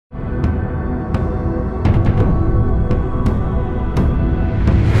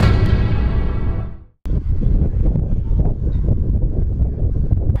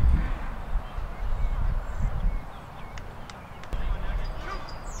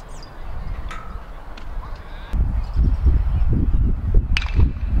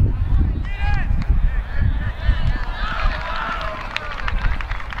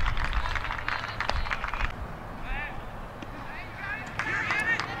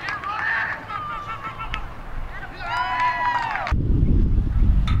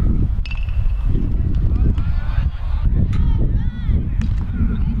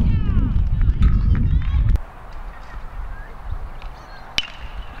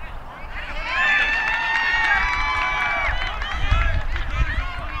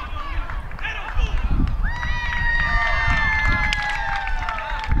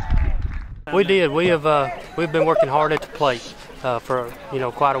We did. We've been working hard at the plate for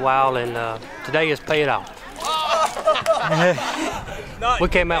quite a while, and today is paying off. We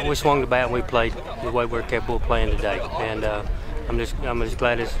came out and we swung the bat and we played the way we're capable of playing today, and I'm just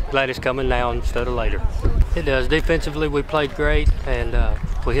glad it's coming now instead of later. It does. Defensively, we played great, and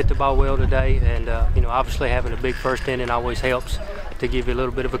we hit the ball well today, and obviously having a big first inning always helps to give you a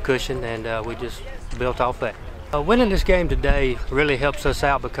little bit of a cushion, and we just built off that. Winning this game today really helps us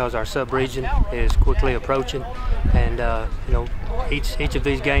out because our sub-region is quickly approaching, and each of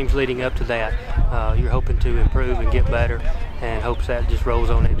these games leading up to that, you're hoping to improve and get better, and hopes that just rolls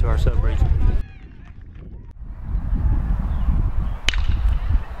on into our sub-region.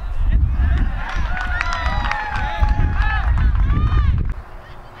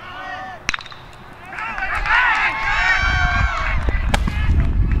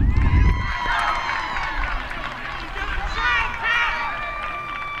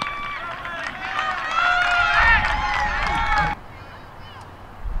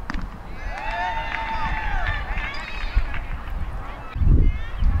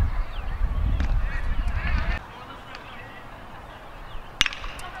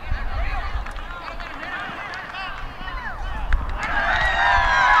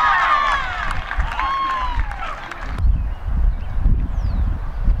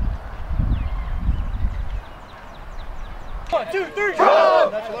 One, two, three,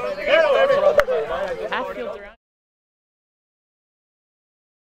 go! I feel